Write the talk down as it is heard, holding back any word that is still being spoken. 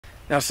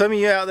Now some of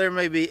you out there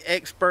may be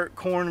expert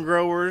corn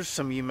growers,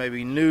 some of you may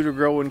be new to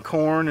growing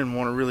corn and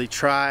want to really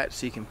try it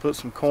so you can put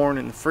some corn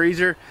in the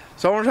freezer.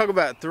 So I want to talk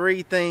about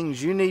 3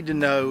 things you need to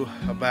know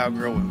about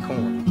growing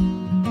corn.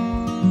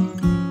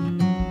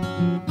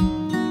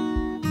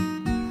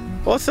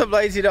 What's up,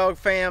 Lazy Dog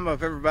fam?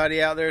 Hope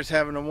everybody out there is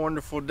having a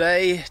wonderful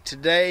day.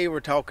 Today we're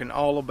talking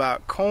all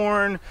about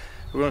corn.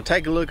 We're going to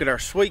take a look at our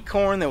sweet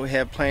corn that we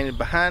have planted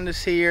behind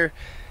us here.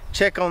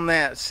 Check on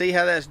that, see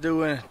how that's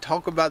doing,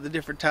 talk about the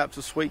different types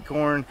of sweet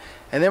corn,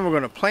 and then we're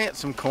going to plant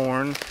some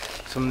corn,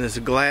 some of this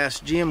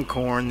glass gem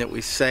corn that we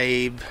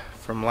saved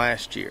from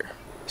last year.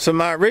 So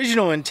my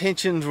original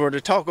intentions were to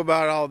talk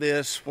about all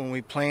this when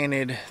we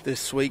planted this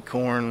sweet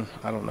corn.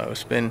 I don't know,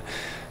 it's been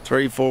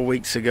 3-4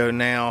 weeks ago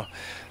now,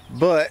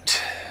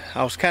 but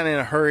I was kind of in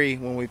a hurry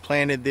when we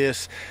planted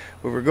this.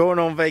 We were going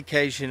on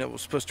vacation. It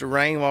was supposed to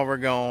rain while we're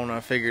gone. I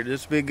figured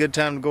this would be a good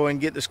time to go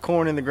and get this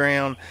corn in the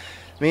ground.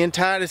 Me and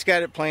Titus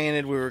got it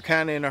planted. We were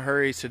kind of in a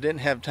hurry, so didn't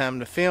have time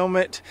to film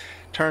it.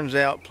 Turns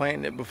out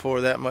planting it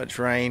before that much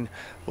rain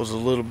was a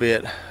little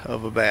bit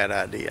of a bad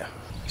idea.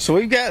 So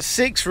we've got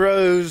 6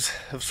 rows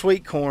of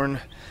sweet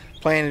corn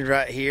planted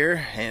right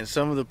here, and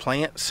some of the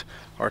plants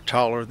are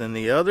taller than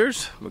the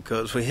others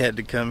because we had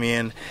to come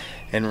in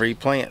and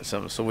replant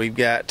some. So we've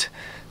got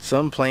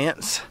some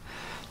plants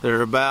that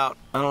are about,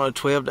 I don't know,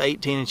 12 to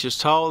 18 inches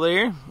tall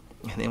there,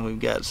 and then we've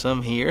got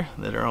some here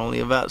that are only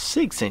about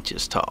 6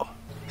 inches tall.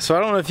 So I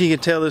don't know if you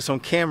can tell this on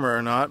camera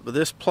or not, but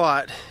this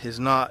plot is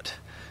not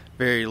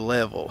very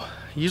level.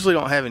 Usually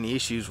don't have any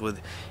issues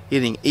with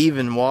getting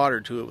even water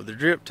to it with the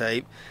drip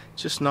tape.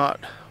 It's just not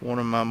one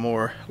of my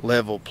more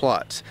level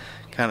plots.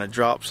 Kind of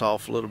drops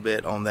off a little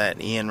bit on that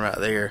end right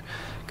there,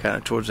 kind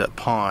of towards that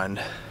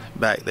pond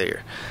back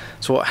there.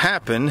 So what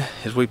happened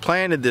is we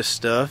planted this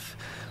stuff,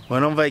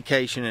 went on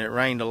vacation, and it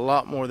rained a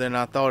lot more than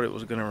I thought it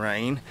was going to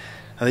rain.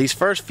 Now these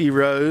first few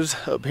rows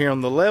up here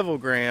on the level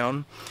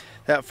ground,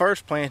 that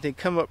first planting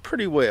come up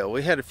pretty well.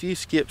 We had a few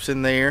skips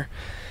in there,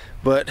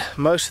 but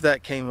most of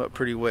that came up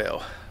pretty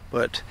well.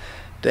 But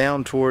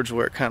down towards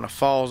where it kind of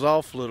falls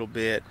off a little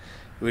bit,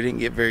 we didn't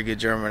get very good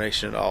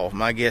germination at all.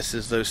 My guess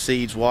is those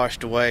seeds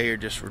washed away or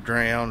just were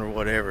drowned or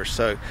whatever.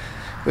 So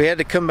we had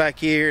to come back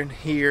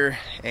here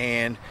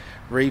and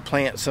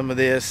replant some of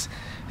this,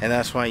 and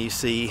that's why you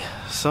see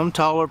some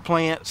taller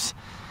plants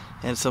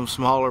and some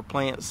smaller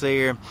plants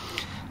there.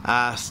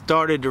 I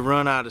started to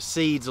run out of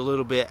seeds a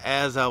little bit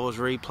as I was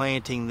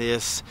replanting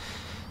this.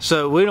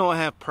 So we don't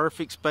have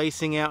perfect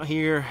spacing out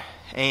here,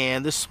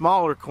 and this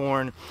smaller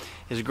corn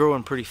is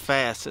growing pretty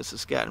fast since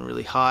it's gotten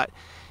really hot.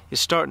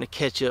 It's starting to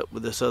catch up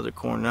with this other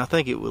corn, and I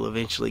think it will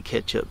eventually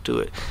catch up to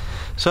it.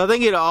 So I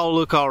think it'll all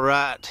look all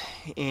right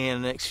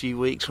in the next few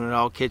weeks when it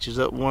all catches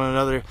up with one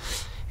another.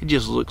 It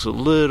just looks a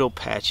little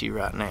patchy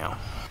right now.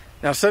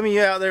 Now some of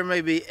you out there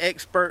may be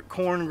expert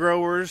corn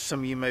growers,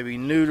 some of you may be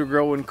new to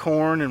growing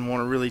corn and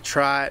want to really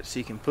try it so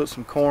you can put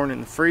some corn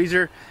in the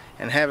freezer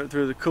and have it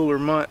through the cooler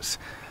months.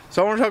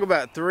 So I want to talk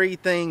about 3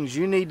 things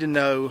you need to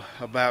know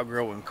about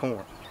growing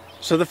corn.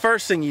 So the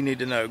first thing you need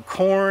to know,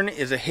 corn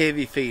is a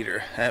heavy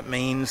feeder. That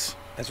means,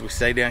 as we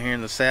say down here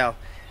in the South,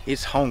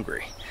 it's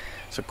hungry.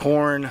 So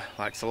corn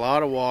likes a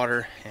lot of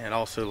water, and it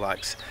also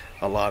likes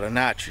a lot of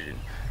nitrogen.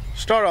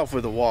 Start off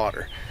with the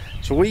water.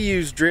 So we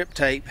use drip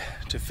tape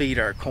to feed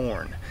our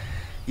corn.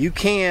 You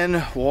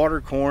can water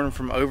corn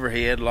from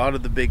overhead. A lot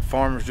of the big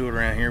farmers do it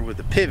around here with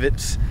the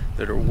pivots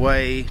that are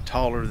way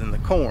taller than the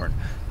corn.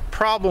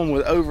 Problem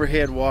with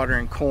overhead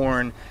watering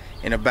corn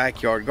in a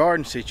backyard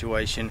garden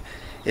situation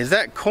is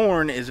that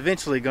corn is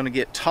eventually going to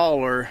get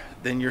taller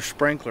than your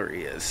sprinkler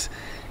is.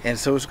 And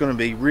so it's going to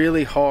be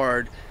really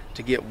hard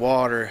to get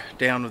water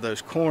down to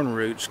those corn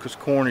roots because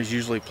corn is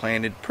usually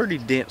planted pretty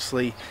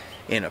densely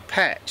in a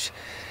patch.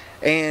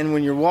 And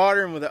when you're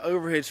watering with an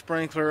overhead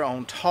sprinkler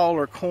on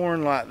taller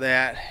corn like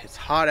that, it's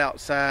hot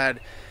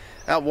outside,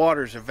 that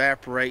water's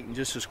evaporating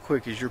just as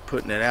quick as you're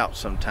putting it out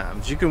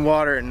sometimes. You can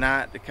water at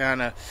night to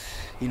kind of,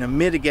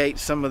 mitigate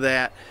some of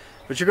that,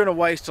 but you're going to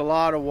waste a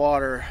lot of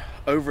water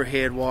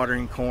overhead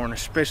watering corn,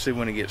 especially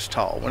when it gets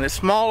tall. When it's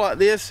small like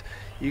this,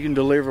 you can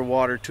deliver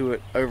water to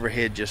it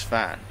overhead just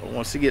fine. But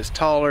once it gets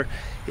taller,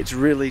 it's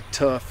really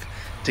tough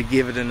to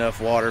give it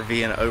enough water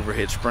via an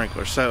overhead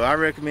sprinkler. So I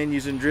recommend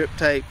using drip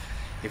tape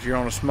if you're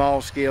on a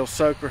small scale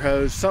soaker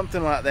hose,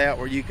 something like that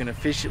where you can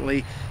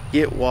efficiently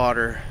get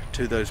water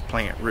to those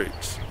plant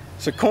roots.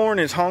 So corn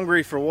is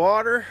hungry for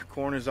water.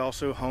 Corn is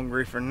also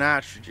hungry for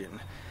nitrogen.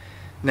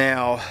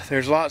 Now,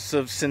 there's lots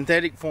of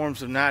synthetic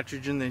forms of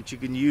nitrogen that you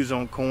can use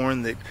on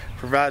corn that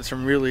provide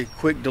some really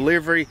quick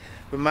delivery,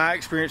 but my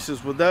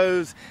experiences with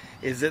those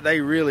is that they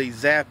really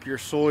zap your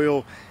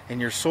soil, and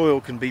your soil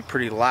can be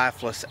pretty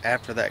lifeless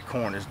after that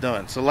corn is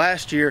done. So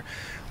last year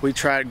we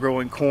tried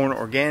growing corn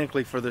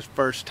organically for the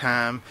first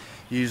time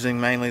using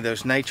mainly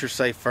those nature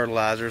safe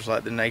fertilizers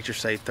like the Nature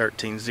Safe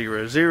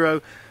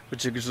 1300,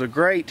 which is a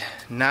great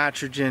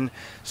nitrogen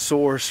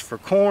source for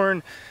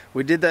corn.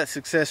 We did that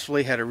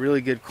successfully, had a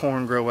really good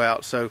corn grow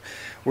out. So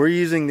we're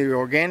using the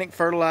organic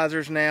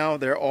fertilizers now.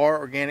 There are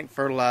organic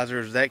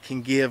fertilizers that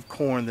can give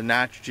corn the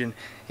nitrogen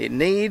it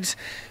needs.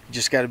 You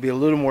just got to be a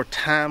little more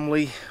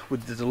timely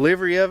with the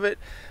delivery of it.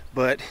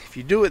 But if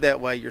you do it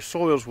that way, your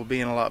soils will be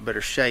in a lot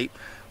better shape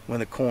when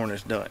the corn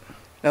is done.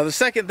 Now, the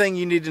second thing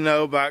you need to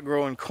know about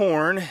growing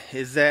corn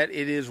is that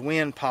it is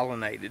wind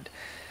pollinated.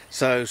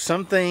 So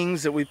some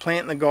things that we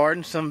plant in the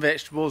garden, some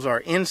vegetables,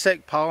 are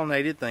insect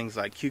pollinated, things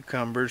like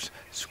cucumbers,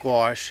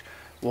 squash,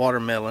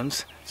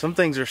 watermelons. Some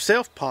things are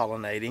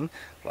self-pollinating,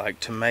 like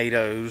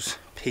tomatoes,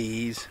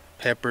 peas,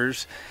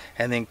 peppers,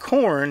 and then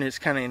corn is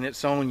kind of in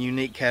its own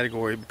unique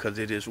category because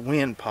it is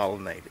wind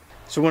pollinated.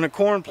 So when a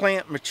corn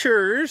plant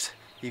matures,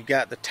 you've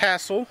got the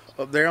tassel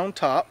up there on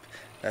top.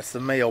 That's the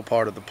male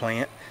part of the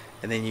plant.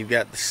 And then you've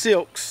got the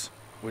silks,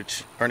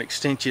 which are an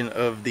extension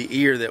of the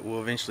ear that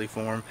will eventually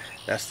form.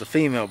 That's the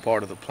female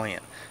part of the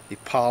plant. The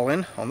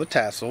pollen on the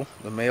tassel,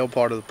 the male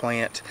part of the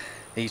plant,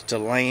 needs to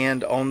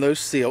land on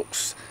those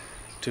silks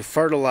to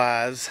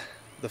fertilize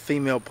the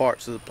female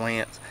parts of the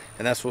plant,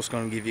 and that's what's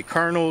going to give you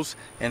kernels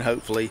and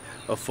hopefully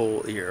a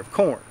full ear of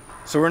corn.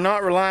 So we're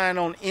not relying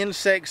on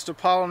insects to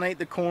pollinate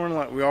the corn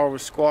like we are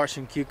with squash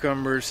and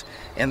cucumbers,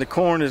 and the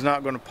corn is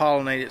not going to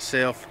pollinate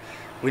itself.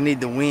 We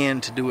need the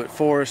wind to do it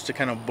for us, to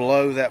kind of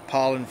blow that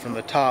pollen from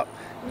the top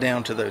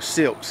down to those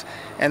silks.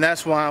 And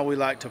that's why we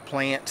like to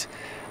plant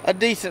a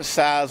decent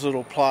sized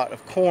little plot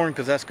of corn,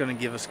 because that's going to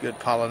give us good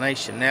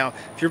pollination. Now,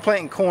 if you're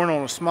planting corn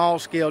on a small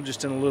scale,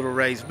 just in a little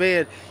raised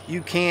bed, you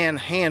can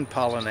hand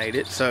pollinate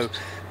it. So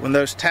when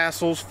those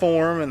tassels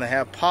form and they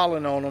have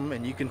pollen on them,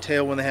 and you can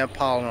tell when they have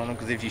pollen on them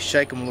because if you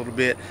shake them a little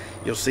bit,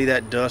 you'll see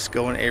that dust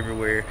going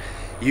everywhere.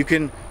 You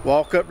can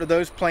walk up to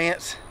those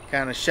plants,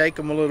 kind of shake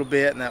them a little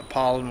bit, and that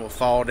pollen will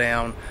fall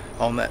down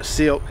on that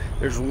silk.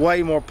 There's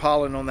way more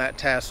pollen on that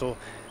tassel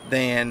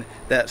than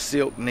that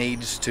silk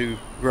needs to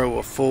grow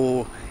a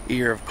full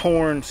ear of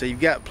corn. So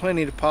you've got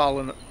plenty of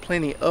pollen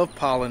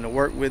to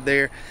work with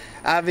there.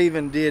 I've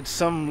even did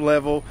some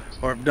level,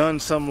 or have done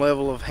some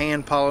level of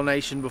hand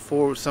pollination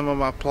before with some of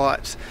my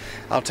plots.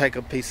 I'll take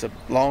a piece of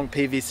long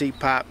PVC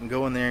pipe and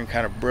go in there and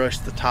kind of brush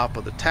the top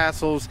of the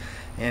tassels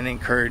and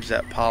encourage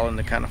that pollen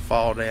to kind of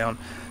fall down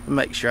and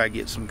make sure I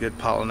get some good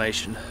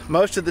pollination.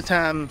 Most of the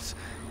times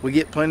we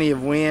get plenty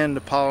of wind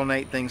to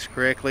pollinate things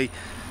correctly,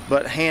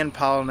 but hand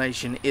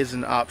pollination is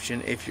an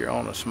option if you're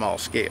on a small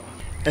scale.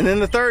 And then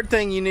the third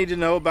thing you need to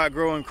know about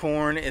growing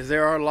corn is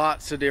there are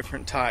lots of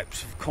different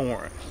types of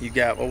corn. You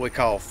got what we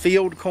call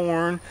field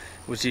corn,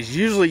 which is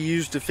usually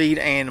used to feed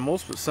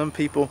animals, but some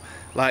people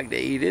like to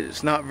eat it.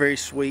 It's not very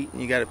sweet,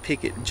 and you got to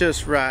pick it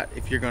just right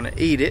if you're going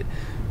to eat it.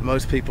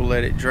 Most people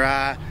let it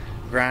dry,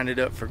 grind it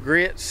up for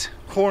grits,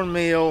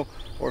 cornmeal,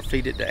 or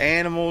feed it to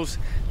animals.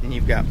 Then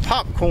you've got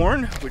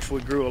popcorn, which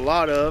we grew a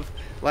lot of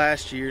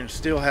last year and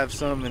still have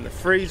some in the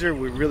freezer.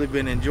 We've really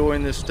been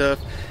enjoying this stuff.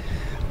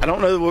 I don't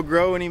know that we'll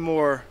grow any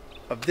more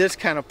of this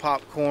kind of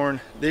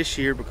popcorn this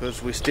year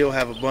because we still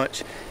have a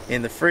bunch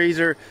in the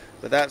freezer,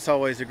 but that's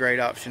always a great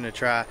option to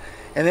try.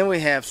 And then we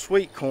have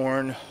sweet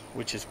corn,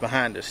 which is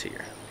behind us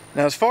here.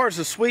 Now, as far as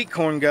the sweet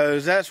corn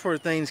goes, that's where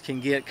things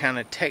can get kind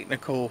of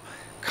technical,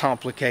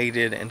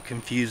 complicated, and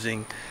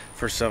confusing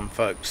for some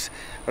folks,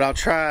 but I'll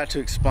try to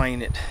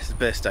explain it as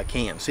best I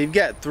can. So you've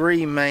got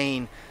three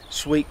main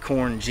sweet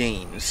corn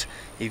genes.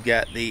 You've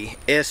got the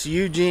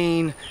SU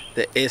gene,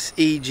 the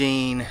SE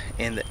gene,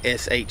 and the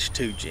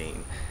SH2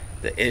 gene.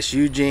 The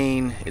SU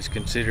gene is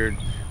considered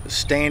the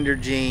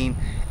standard gene.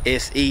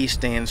 SE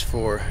stands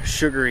for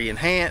sugary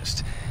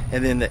enhanced,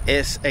 and then the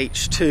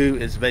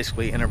SH2 is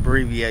basically an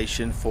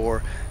abbreviation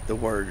for the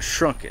word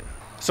shrunken.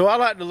 So I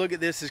like to look at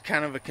this as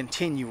kind of a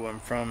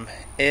continuum from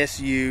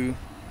SU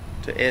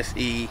to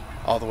SE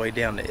all the way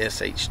down to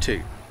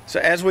SH2. So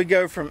as we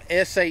go from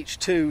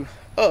SH2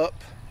 up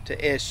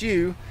to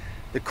SU,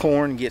 the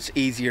corn gets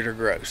easier to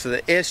grow. So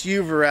the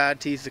SU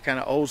varieties, the kind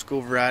of old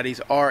school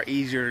varieties, are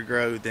easier to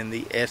grow than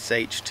the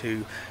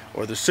SH2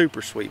 or the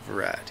super sweet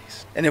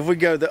varieties. And if we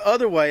go the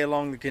other way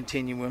along the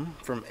continuum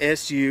from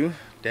SU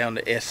down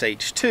to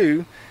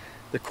SH2,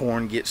 the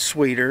corn gets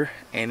sweeter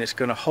and it's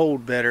going to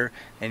hold better,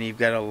 and you've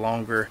got a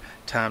longer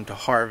time to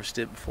harvest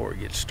it before it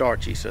gets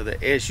starchy. So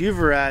the SU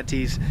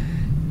varieties,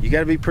 you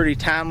got to be pretty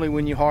timely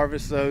when you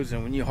harvest those,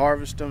 and when you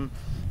harvest them,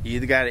 you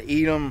either got to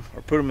eat them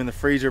or put them in the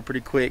freezer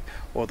pretty quick,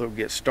 or they'll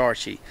get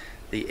starchy.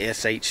 The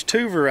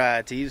SH2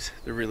 varieties,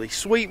 the really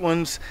sweet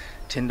ones,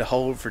 tend to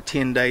hold for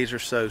 10 days or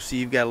so, so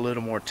you've got a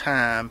little more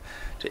time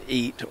to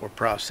eat or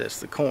process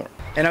the corn.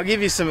 And I'll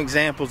give you some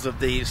examples of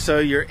these. So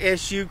your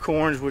SU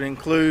corns would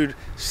include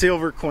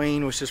Silver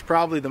Queen, which is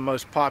probably the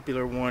most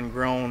popular one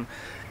grown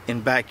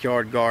in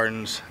backyard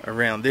gardens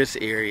around this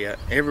area.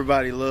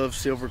 Everybody loves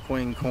Silver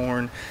Queen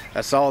corn.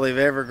 That's all they've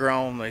ever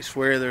grown. They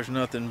swear there's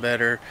nothing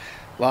better.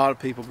 A lot of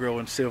people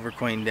growing Silver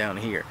Queen down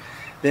here.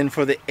 Then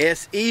for the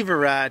SE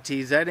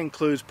varieties, that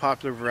includes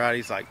popular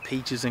varieties like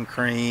Peaches and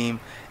Cream,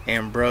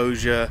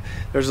 Ambrosia.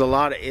 There's a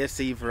lot of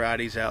SE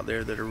varieties out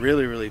there that are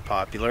really, really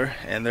popular,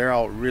 and they're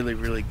all really,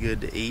 really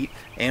good to eat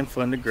and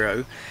fun to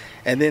grow.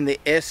 And then the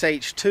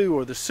SH2,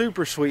 or the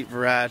super sweet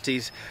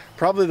varieties,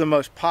 probably the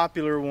most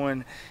popular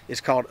one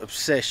is called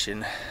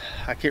Obsession.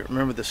 I can't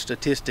remember the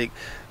statistic,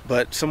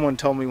 but someone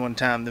told me one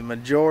time the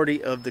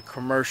majority of the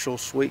commercial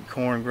sweet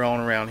corn grown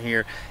around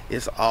here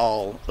is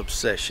all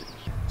Obsession.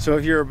 So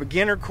if you're a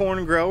beginner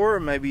corn grower, or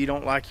maybe you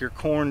don't like your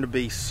corn to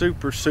be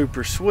super,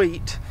 super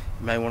sweet,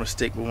 you may want to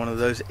stick with one of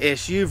those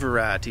SU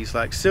varieties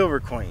like Silver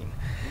Queen.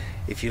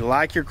 If you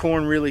like your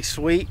corn really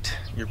sweet,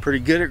 you're pretty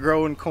good at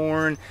growing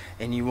corn,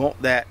 and you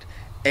want that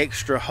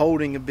extra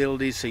holding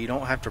ability so you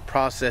don't have to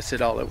process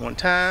it all at one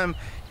time,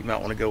 you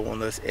might want to go on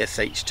those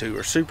SH2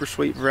 or super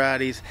sweet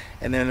varieties.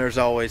 And then there's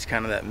always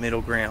kind of that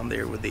middle ground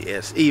there with the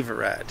SE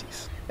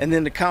varieties. And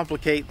then to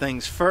complicate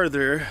things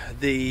further,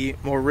 the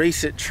more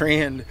recent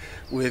trend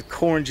with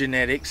corn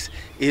genetics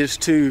is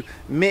to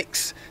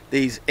mix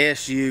these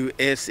SU,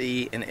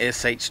 SE, and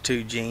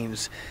SH2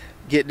 genes,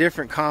 get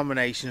different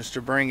combinations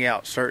to bring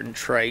out certain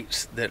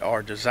traits that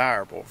are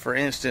desirable. For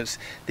instance,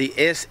 the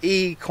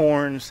SE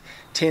corns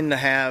tend to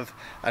have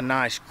a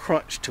nice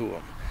crunch to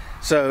them.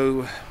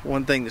 So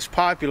one thing that's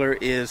popular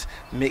is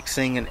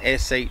mixing an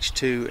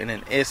SH2 and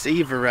an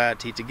SE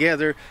variety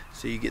together,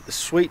 so you get the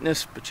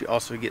sweetness, but you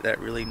also get that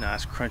really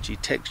nice crunchy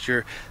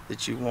texture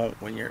that you want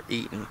when you're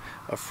eating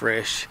a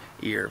fresh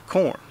ear of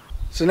corn.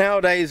 So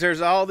nowadays there's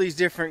all these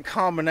different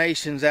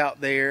combinations out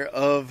there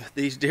of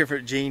these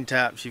different gene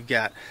types. You've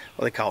got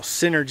what they call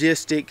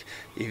synergistic,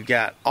 you've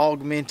got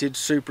augmented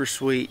super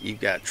sweet,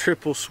 you've got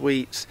triple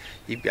sweets,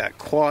 you've got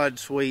quad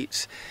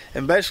sweets,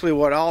 and basically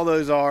what all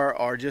those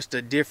are just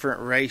a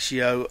different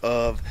ratio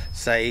of,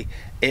 say,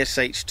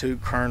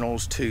 SH2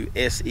 kernels to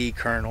SE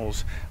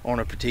kernels on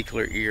a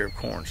particular ear of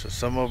corn. So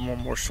some of them are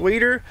more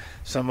sweeter,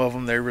 some of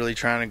them they're really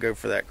trying to go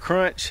for that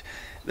crunch.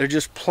 They're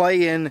just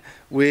playing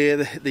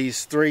with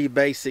these three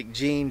basic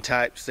gene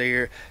types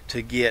there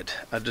to get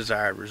a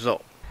desired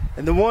result.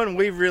 And the one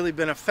we've really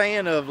been a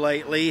fan of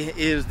lately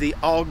is the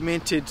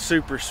augmented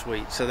super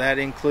sweet. So that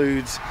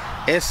includes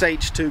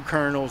SH2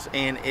 kernels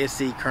and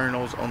SE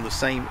kernels on the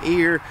same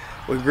ear.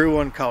 We grew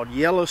one called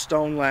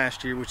Yellowstone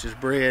last year, which is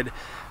bred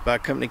by a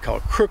company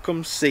called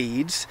Crookham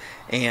Seeds,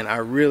 and I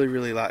really,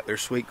 really like their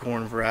sweet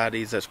corn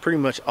varieties. That's pretty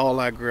much all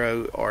I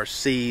grow are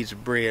seeds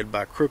bred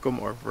by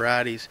Crookham, or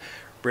varieties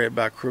bred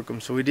by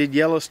Crookham. So we did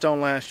Yellowstone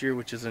last year,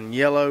 which is in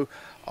yellow,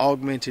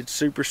 augmented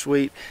super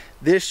sweet.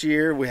 This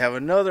year we have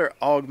another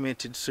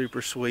augmented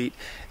super sweet,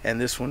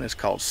 and this one is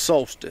called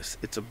Solstice.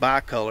 It's a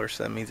bicolor,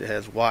 so that means it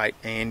has white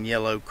and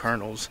yellow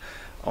kernels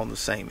on the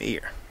same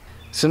ear.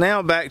 So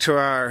now back to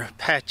our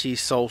patchy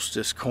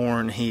Solstice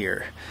corn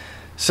here.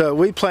 So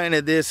we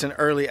planted this in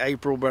early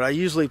April, but I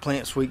usually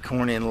plant sweet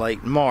corn in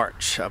late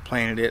March. I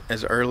planted it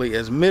as early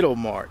as middle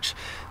March.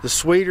 The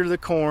sweeter the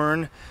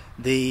corn,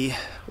 the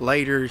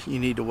later you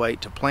need to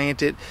wait to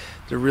plant it.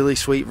 The really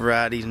sweet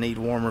varieties need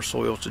warmer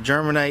soils to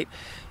germinate.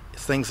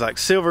 Things like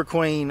Silver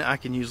Queen, I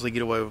can usually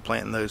get away with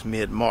planting those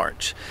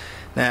mid-March.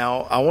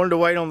 Now, I wanted to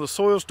wait on the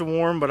soils to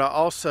warm, but I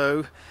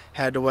also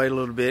had to wait a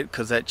little bit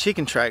because that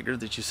chicken tractor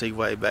that you see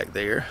way back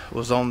there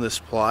was on this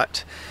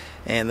plot,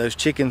 and those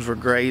chickens were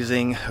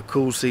grazing a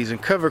cool season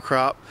cover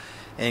crop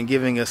and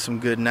giving us some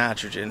good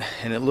nitrogen.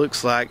 And it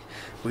looks like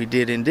we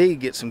did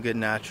indeed get some good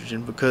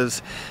nitrogen,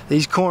 because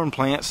these corn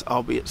plants,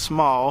 albeit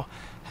small,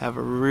 have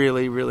a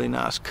really, really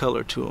nice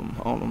color to them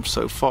on them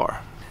so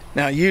far.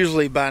 Now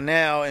usually by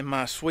now in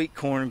my sweet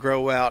corn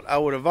grow out, I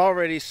would have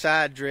already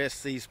side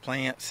dressed these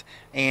plants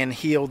and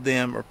healed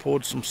them or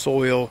poured some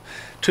soil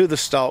to the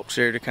stalks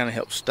there to kind of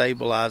help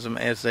stabilize them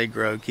as they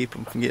grow, keep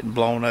them from getting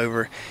blown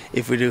over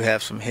if we do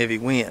have some heavy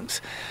winds.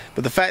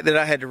 But the fact that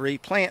I had to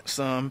replant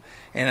some,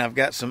 and I've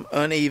got some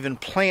uneven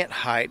plant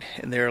height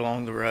in there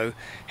along the row,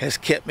 has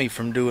kept me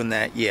from doing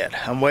that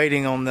yet. I'm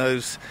waiting on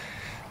those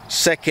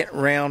second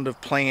round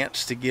of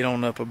plants to get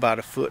on up about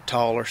a foot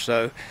tall or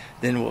so.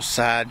 Then we'll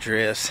side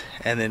dress,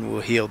 and then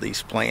we'll heal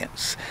these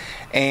plants.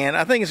 And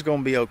I think it's going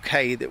to be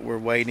okay that we're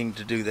waiting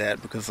to do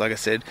that, because like I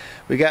said,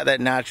 we got that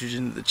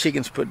nitrogen that the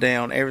chickens put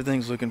down.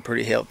 Everything's looking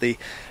pretty healthy.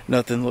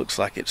 Nothing looks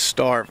like it's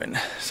starving.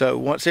 So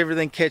once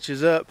everything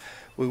catches up,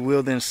 we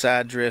will then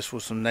side dress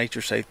with some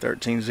Nature Safe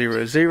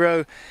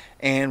 1300,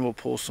 and we'll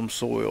pull some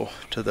soil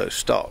to those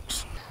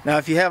stalks. Now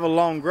if you have a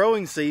long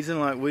growing season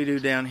like we do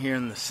down here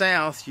in the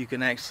south, you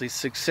can actually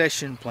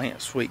succession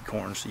plant sweet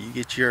corn. So you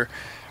get your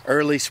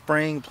early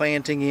spring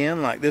planting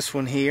in, like this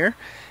one here,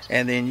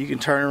 and then you can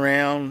turn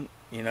around,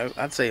 you know,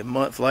 I'd say a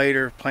month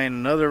later, plant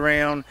another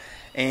round.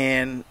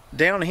 And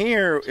down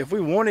here, if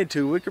we wanted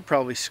to, we could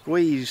probably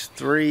squeeze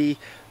 3-4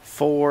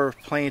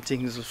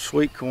 plantings of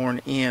sweet corn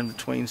in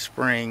between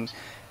spring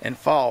and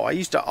fall. I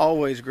used to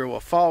always grow a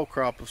fall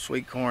crop of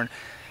sweet corn.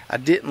 I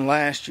didn't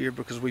last year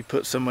because we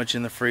put so much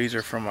in the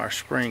freezer from our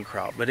spring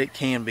crop, but it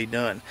can be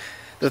done.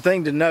 The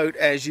thing to note,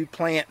 as you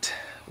plant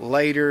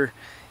later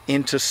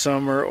into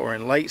summer or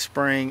in late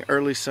spring,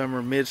 early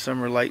summer,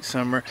 midsummer, late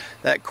summer,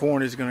 that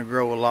corn is going to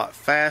grow a lot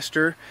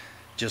faster,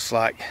 just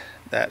like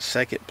that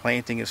second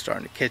planting is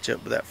starting to catch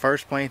up with that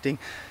first planting.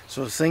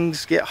 So as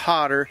things get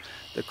hotter,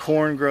 the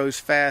corn grows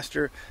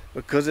faster.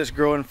 Because it's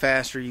growing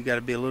faster, you got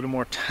to be a little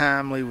more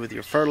timely with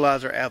your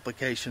fertilizer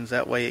applications.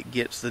 That way it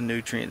gets the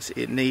nutrients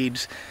it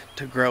needs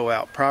to grow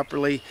out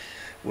properly.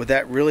 With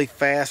that really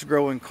fast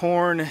growing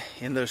corn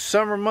in those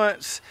summer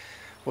months,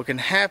 what can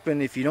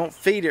happen if you don't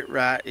feed it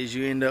right is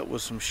you end up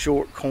with some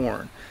short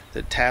corn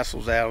that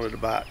tassels out at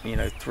about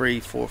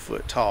 3-4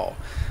 foot tall.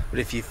 But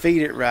if you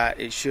feed it right,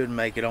 it should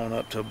make it on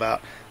up to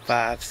about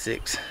 5,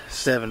 6,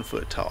 7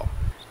 foot tall.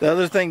 The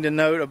other thing to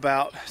note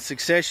about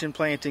succession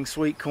planting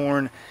sweet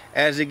corn,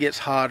 as it gets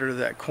hotter,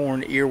 that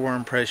corn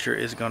earworm pressure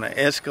is going to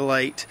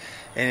escalate.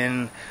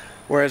 And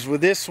whereas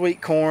with this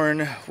sweet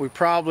corn, we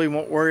probably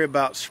won't worry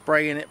about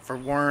spraying it for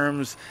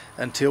worms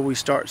until we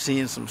start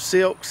seeing some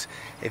silks.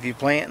 If you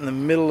plant in the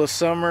middle of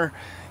summer,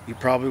 you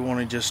probably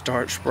want to just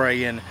start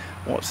spraying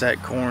once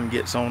that corn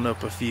gets on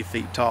up a few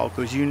feet tall,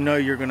 because you know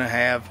you're going to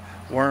have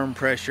worm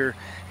pressure.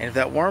 And if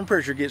that worm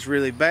pressure gets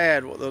really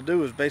bad, what they'll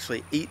do is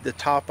basically eat the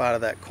top out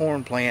of that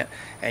corn plant,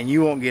 and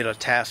you won't get a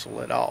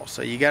tassel at all.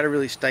 So you got to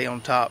really stay on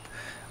top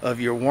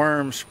of your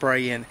worm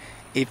spraying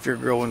if you're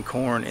growing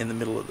corn in the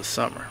middle of the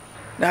summer.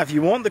 Now, if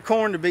you want the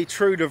corn to be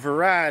true to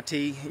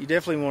variety, you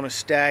definitely want to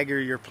stagger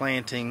your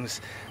plantings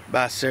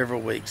by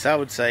several weeks. I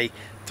would say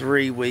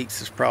 3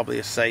 weeks is probably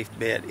a safe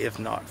bet, if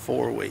not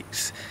 4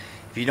 weeks.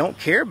 If you don't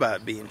care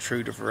about being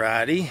true to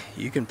variety,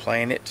 you can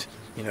plant it,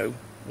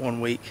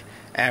 1 week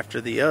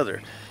after the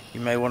other.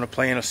 You may want to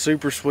plant a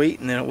super sweet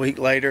and then a week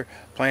later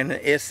plant an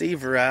SE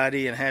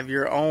variety and have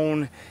your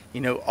own,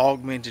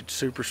 augmented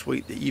super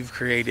sweet that you've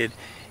created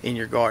in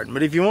your garden.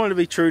 But if you want to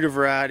be true to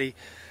variety,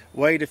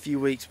 wait a few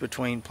weeks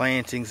between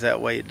plantings.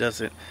 That way it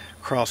doesn't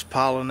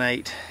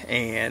cross-pollinate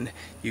and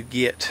you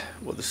get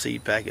what the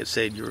seed packet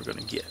said you were going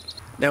to get.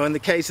 Now, in the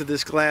case of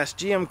this glass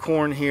gem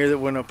corn here that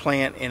we're going to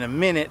plant in a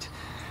minute,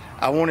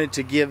 I wanted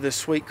to give this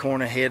sweet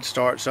corn a head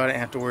start so I didn't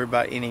have to worry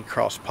about any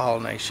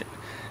cross-pollination.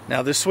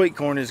 Now, this sweet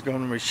corn is going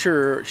to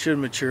mature, it should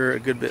mature a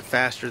good bit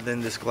faster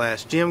than this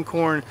glass gem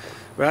corn,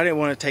 but I didn't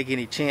want to take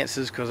any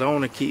chances because I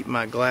want to keep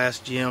my glass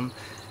gem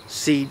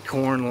seed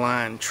corn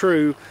line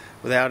true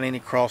without any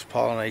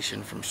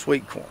cross-pollination from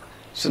sweet corn.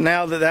 So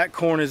now that that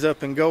corn is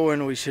up and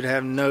going, we should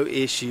have no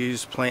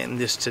issues planting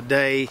this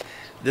today.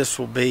 This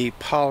will be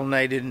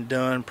pollinated and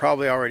done,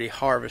 probably already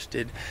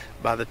harvested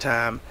by the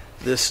time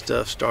this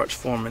stuff starts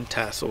forming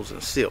tassels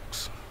and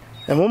silks.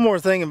 And one more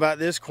thing about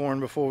this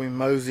corn before we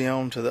mosey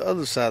on to the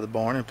other side of the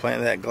barn and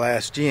plant that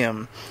glass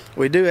gem.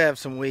 We do have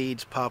some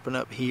weeds popping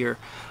up here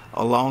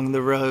along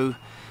the row.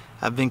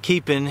 I've been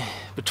keeping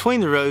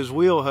between the rows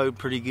wheel hoed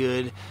pretty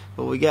good,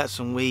 but we got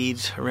some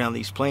weeds around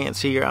these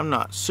plants here. I'm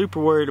not super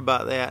worried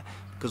about that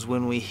because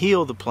when we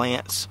heal the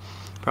plants,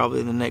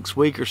 probably the next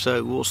week or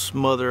so, we'll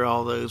smother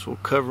all those, we'll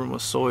cover them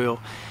with soil,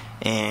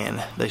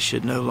 and they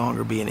should no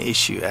longer be an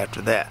issue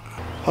after that.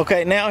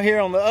 Okay, now here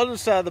on the other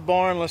side of the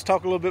barn, let's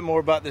talk a little bit more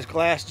about this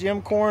glass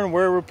gem corn,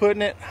 where we're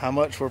putting it, how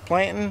much we're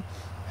planting,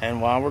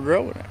 and why we're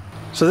growing it.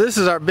 So this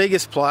is our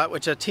biggest plot,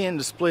 which I tend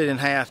to split in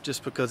half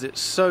just because it's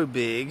so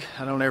big.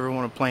 I don't ever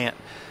want to plant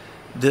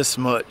this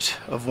much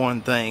of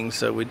one thing,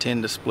 so we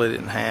tend to split it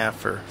in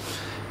half, or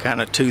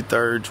kind of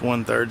 2/3,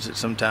 1/3 it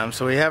sometimes.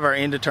 So we have our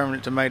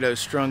indeterminate tomatoes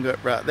strung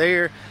up right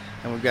there,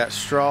 and we've got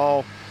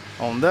straw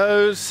on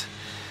those.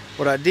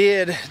 What I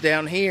did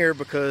down here,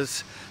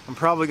 because I'm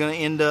probably going to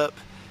end up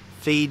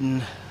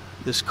feeding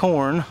this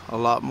corn a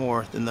lot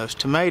more than those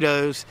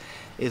tomatoes,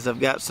 is I've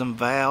got some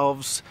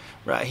valves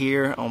right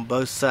here on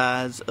both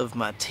sides of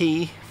my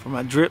T for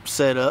my drip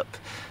setup.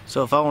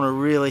 So if I want to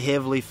really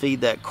heavily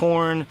feed that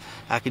corn,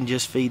 I can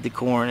just feed the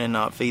corn and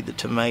not feed the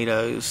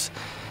tomatoes.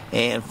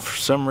 And for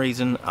some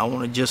reason I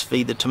want to just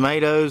feed the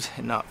tomatoes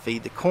and not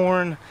feed the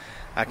corn,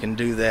 I can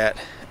do that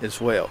as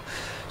well.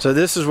 So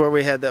this is where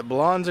we had that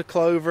Balanza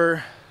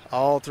clover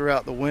all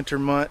throughout the winter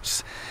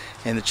months,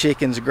 and the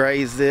chickens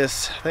grazed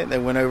this. I think they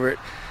went over it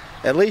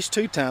at least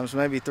 2 times,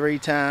 maybe 3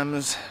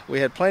 times. We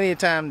had plenty of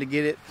time to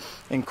get it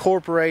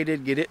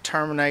incorporated, get it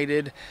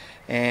terminated,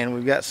 and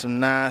we've got some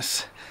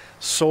nice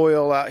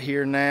soil out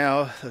here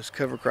now. Those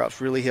cover crops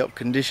really help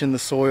condition the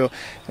soil,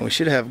 and we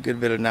should have a good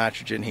bit of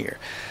nitrogen here.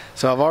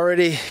 So I've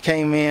already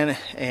came in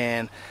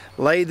and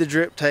laid the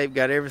drip tape,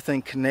 got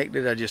everything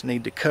connected. I just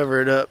need to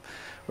cover it up.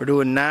 We're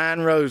doing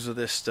 9 rows of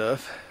this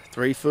stuff,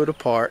 3 foot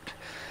apart.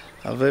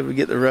 I was able to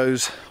get the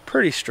rows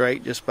pretty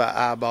straight just by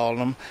eyeballing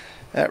them.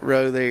 That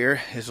row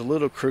there is a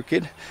little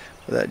crooked,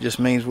 but that just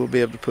means we'll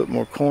be able to put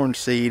more corn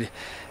seed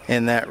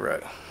in that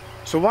row.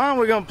 So why are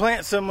we going to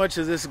plant so much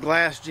of this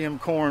glass gem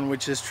corn,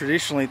 which is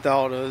traditionally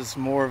thought of as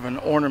more of an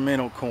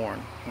ornamental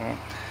corn? Well,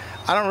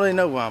 I don't really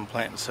know why I'm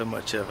planting so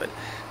much of it.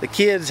 The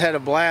kids had a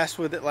blast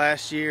with it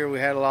last year. We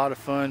had a lot of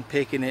fun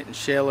picking it and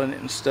shelling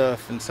it and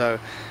stuff, and so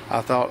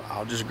I thought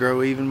I'll just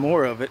grow even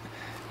more of it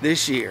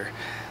this year.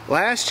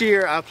 Last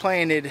year I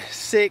planted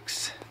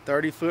 6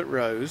 30-foot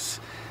rows.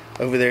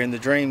 over there in the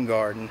dream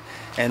garden.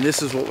 And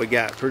this is what we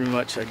got, pretty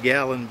much a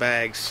gallon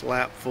bag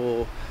slap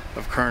full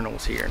of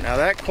kernels here. Now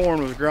that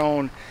corn was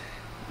grown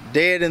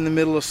dead in the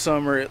middle of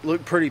summer. It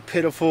looked pretty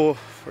pitiful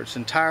for its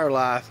entire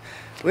life.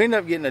 We ended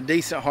up getting a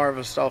decent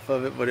harvest off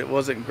of it, but it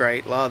wasn't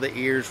great. A lot of the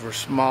ears were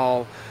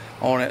small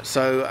on it,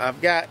 so I've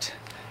got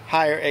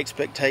higher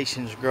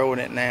expectations growing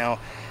it now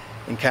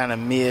in kind of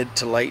mid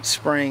to late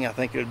spring. I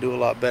think it'll do a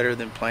lot better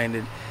than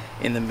planted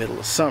in the middle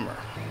of summer.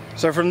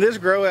 So from this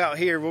grow out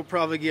here, we'll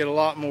probably get a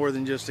lot more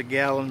than just a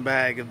gallon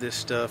bag of this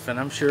stuff, and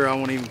I'm sure I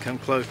won't even come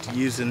close to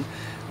using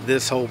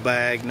this whole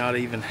bag, not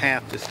even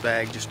half this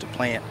bag, just to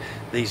plant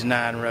these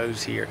 9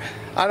 rows here.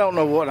 I don't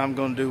know what I'm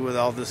going to do with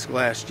all this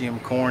glass gem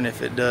corn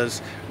if it does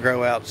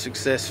grow out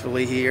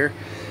successfully here.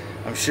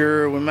 I'm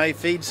sure we may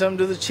feed some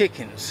to the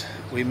chickens.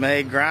 We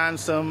may grind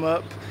some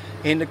up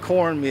into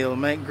cornmeal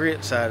and make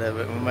grits out of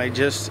it. We may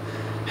just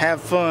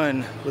have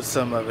fun with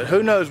some of it.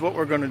 Who knows what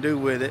we're going to do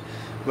with it,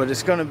 but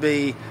it's going to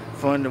be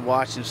fun to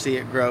watch and see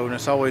it grow. And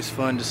it's always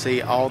fun to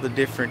see all the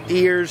different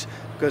ears,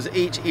 because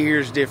each ear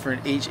is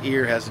different. Each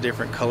ear has a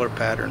different color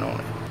pattern on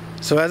it.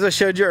 So as I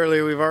showed you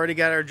earlier, we've already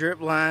got our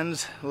drip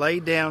lines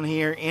laid down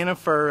here in a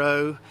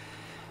furrow.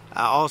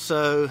 I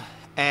also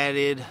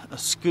added a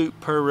scoop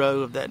per row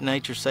of that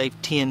Nature Safe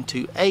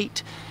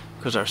 10-8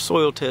 because our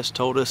soil test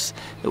told us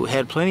that we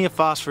had plenty of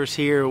phosphorus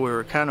here. We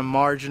were kind of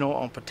marginal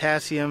on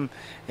potassium,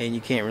 and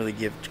you can't really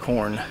give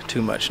corn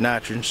too much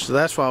nitrogen, so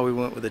that's why we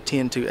went with a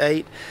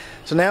 10-8.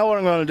 So now what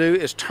I'm going to do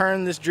is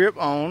turn this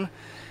drip on,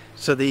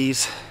 so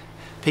these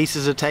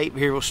pieces of tape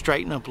here will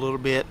straighten up a little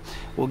bit.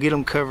 We'll get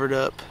them covered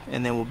up,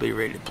 and then we'll be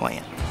ready to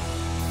plant.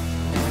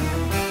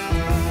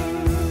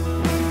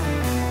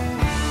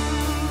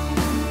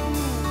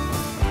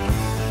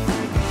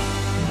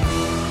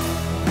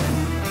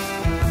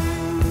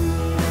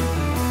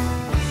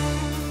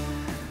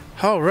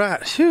 All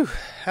right, whew,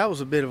 that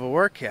was a bit of a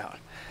workout.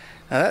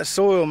 Now that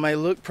soil may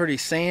look pretty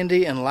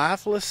sandy and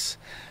lifeless.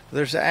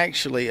 There's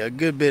actually a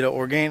good bit of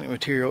organic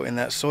material in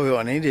that soil,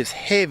 and it is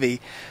heavy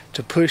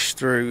to push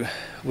through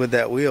with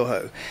that wheel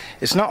hoe.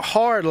 It's not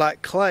hard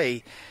like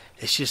clay,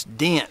 it's just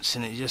dense,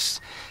 and it just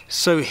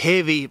so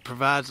heavy it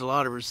provides a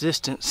lot of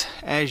resistance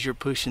as you're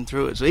pushing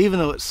through it. So even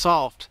though it's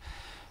soft,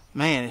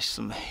 man, it's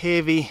some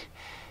heavy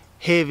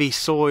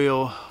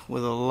soil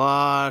with a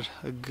lot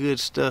of good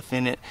stuff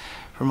in it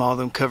from all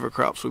them cover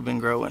crops we've been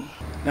growing.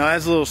 Now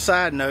as a little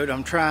side note,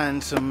 I'm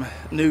trying some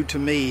new to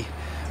me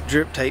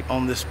drip tape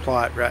on this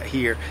plot right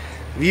here.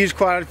 I've used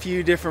quite a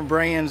few different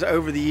brands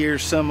over the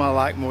years. Some I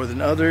like more than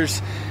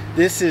others.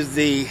 This is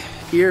the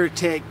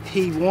Irritech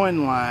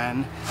P1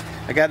 line.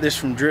 I got this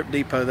from Drip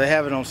Depot. They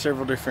have it on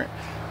several different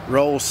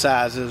roll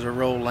sizes or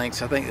roll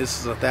lengths. I think this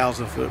is a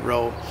 1,000-foot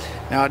roll.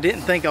 Now I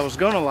didn't think I was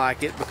going to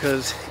like it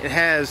because it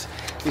has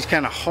these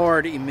kind of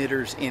hard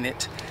emitters in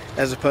it,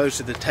 as opposed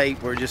to the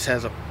tape where it just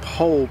has a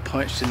hole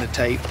punched in the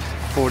tape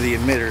for the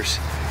emitters.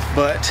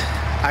 But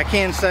I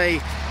can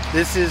say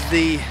this is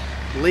the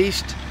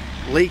least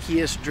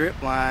leakiest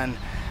drip line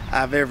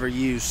I've ever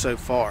used so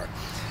far.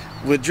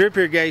 With drip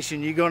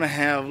irrigation, you're going to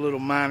have little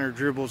minor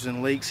dribbles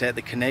and leaks at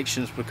the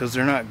connections because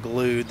they're not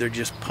glued, they're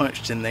just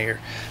punched in there.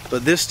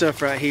 But this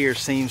stuff right here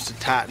seems to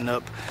tighten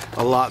up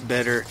a lot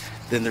better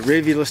than the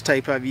Rivulus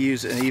tape I've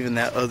used, and even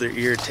that other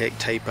Irritech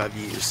tape I've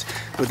used.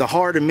 With the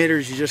hard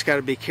emitters, you just got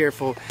to be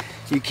careful.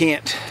 You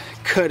can't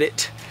cut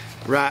it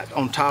right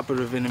on top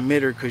of an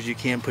emitter because you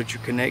can't put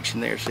your connection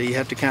there. So you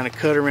have to kind of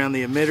cut around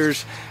the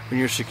emitters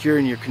when you're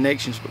securing your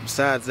connections. But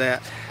besides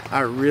that, I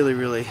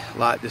really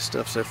like this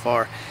stuff so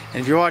far. And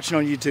if you're watching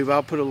on YouTube,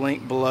 I'll put a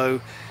link below,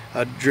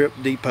 a Drip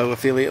Depot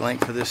affiliate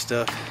link for this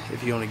stuff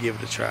if you want to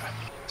give it a try.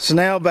 So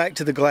now back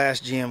to the glass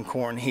gem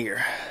corn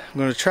here. I'm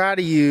going to try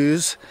to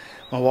use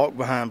my walk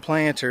behind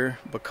planter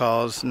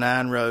because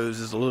 9 rows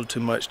is a little too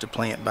much to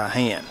plant by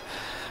hand.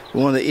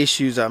 One of the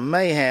issues I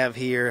may have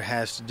here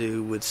has to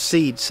do with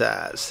seed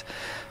size.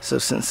 So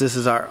since this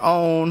is our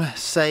own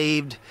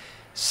saved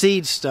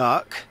seed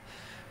stock,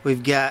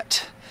 we've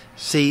got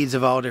seeds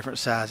of all different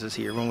sizes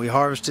here. When we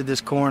harvested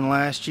this corn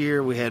last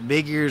year, we had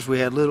big ears, we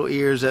had little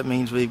ears. That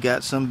means we've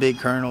got some big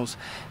kernels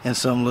and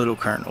some little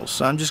kernels.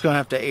 So I'm just going to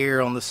have to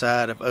err on the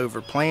side of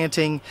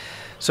overplanting.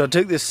 So I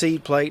took this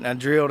seed plate and I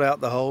drilled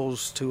out the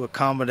holes to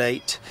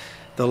accommodate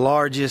the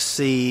largest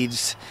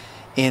seeds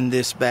in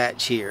this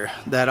batch here.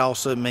 That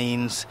also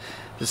means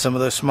that some of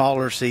those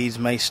smaller seeds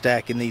may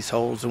stack in these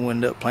holes and we'll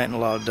end up planting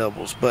a lot of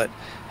doubles. But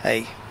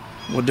hey,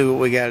 we'll do what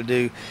we got to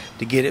do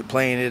to get it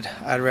planted.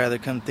 I'd rather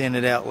come thin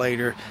it out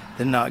later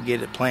than not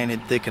get it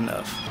planted thick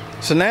enough.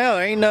 So now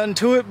there ain't nothing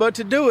to it but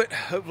to do it.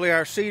 Hopefully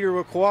our seeder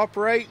will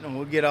cooperate and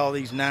we'll get all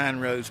these 9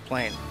 rows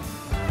planted.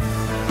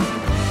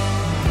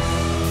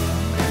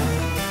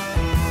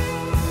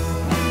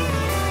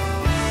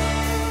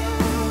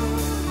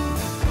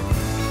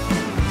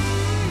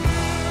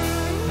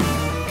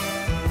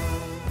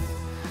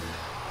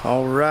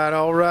 All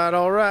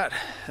right.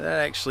 That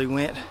actually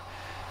went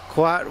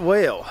quite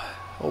well.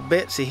 Old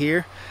Betsy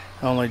here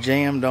only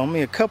jammed on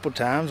me a couple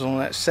times on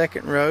that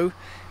second row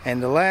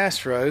and the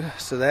last row,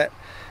 so that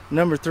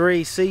number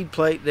 3 seed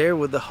plate there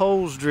with the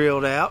holes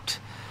drilled out.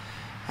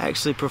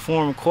 Actually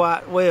performed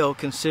quite well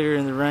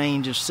considering the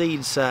range of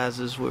seed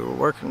sizes we were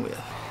working with.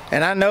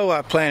 And I know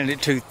I planted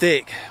it too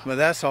thick, but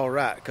that's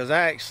alright because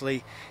I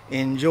actually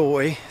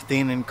enjoy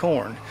thinning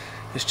corn.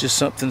 It's just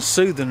something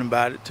soothing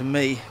about it to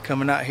me,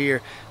 coming out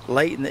here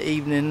late in the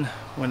evening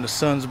when the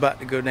sun's about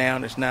to go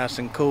down. It's nice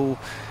and cool,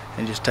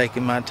 and just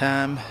taking my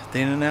time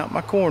thinning out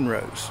my corn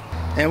rows.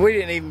 And we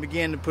didn't even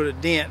begin to put a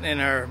dent in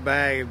our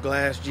bag of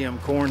glass gem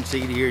corn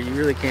seed here. You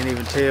really can't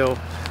even tell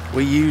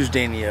we used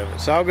any of it.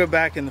 So I'll go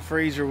back in the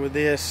freezer with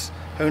this.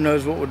 Who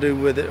knows what we'll do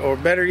with it, or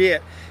better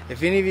yet,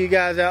 if any of you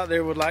guys out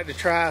there would like to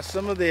try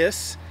some of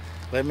this,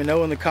 let me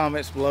know in the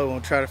comments below, and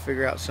we'll try to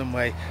figure out some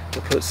way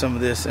to put some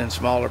of this in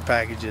smaller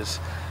packages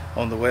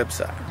on the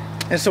website.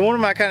 And so one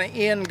of my kind of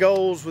end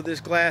goals with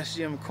this glass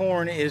gem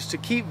corn is to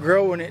keep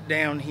growing it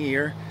down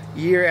here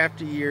year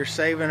after year,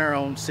 saving our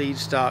own seed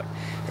stock,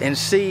 and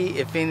see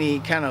if any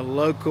kind of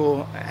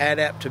local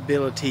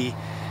adaptability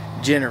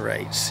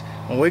generates.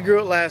 When we grew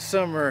it last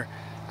summer,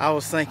 I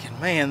was thinking,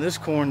 man, this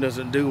corn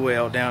doesn't do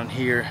well down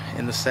here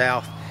in the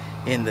south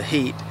in the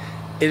heat.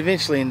 It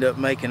eventually ended up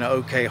making an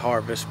okay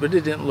harvest, but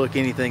it didn't look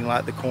anything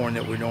like the corn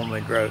that we normally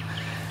grow.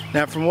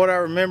 Now, from what I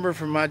remember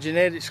from my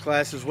genetics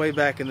classes way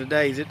back in the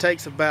days, it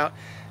takes about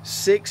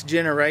 6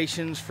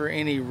 generations for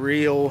any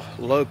real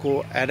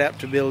local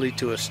adaptability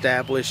to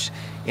establish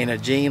in a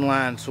gene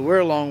line. So we're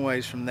a long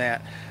ways from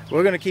that.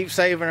 We're going to keep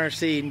saving our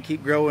seed and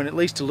keep growing at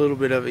least a little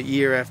bit of it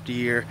year after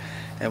year,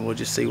 and we'll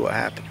just see what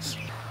happens.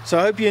 So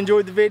I hope you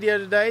enjoyed the video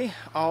today.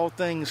 All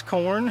things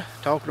corn,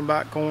 talking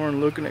about corn,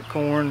 looking at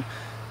corn,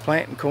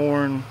 planting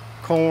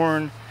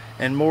corn,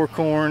 and more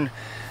corn.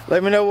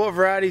 Let me know what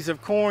varieties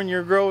of corn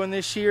you're growing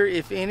this year,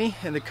 if any,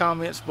 in the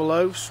comments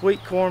below.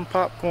 Sweet corn,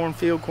 popcorn,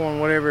 field corn,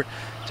 whatever.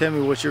 Tell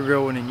me what you're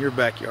growing in your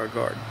backyard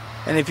garden.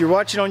 And if you're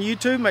watching on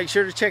YouTube, make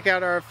sure to check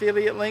out our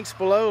affiliate links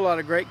below. A lot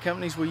of great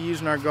companies we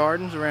use in our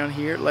gardens around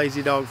here at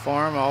Lazy Dog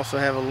Farm. I also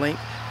have a link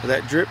to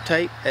that drip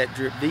tape at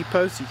Drip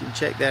Depot, so you can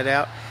check that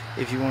out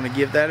if you want to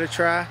give that a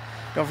try.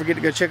 Don't forget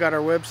to go check out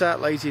our website,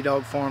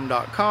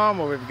 lazydogfarm.com,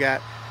 where we've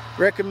got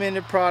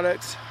recommended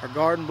products, our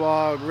garden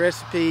blog,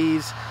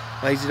 recipes,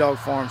 Lazy Dog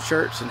Farm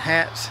shirts and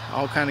hats,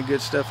 all kind of good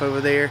stuff over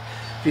there.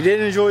 If you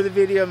did enjoy the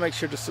video, make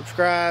sure to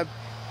subscribe,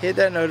 hit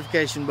that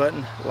notification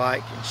button,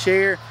 like and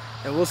share,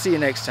 and we'll see you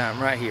next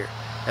time right here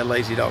at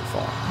Lazy Dog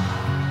Farm.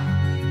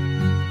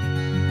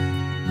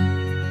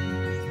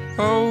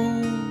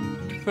 Oh,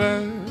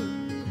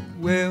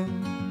 farewell.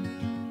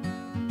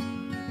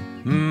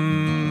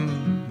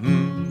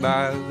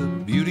 By the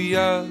beauty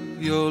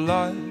of your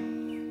life,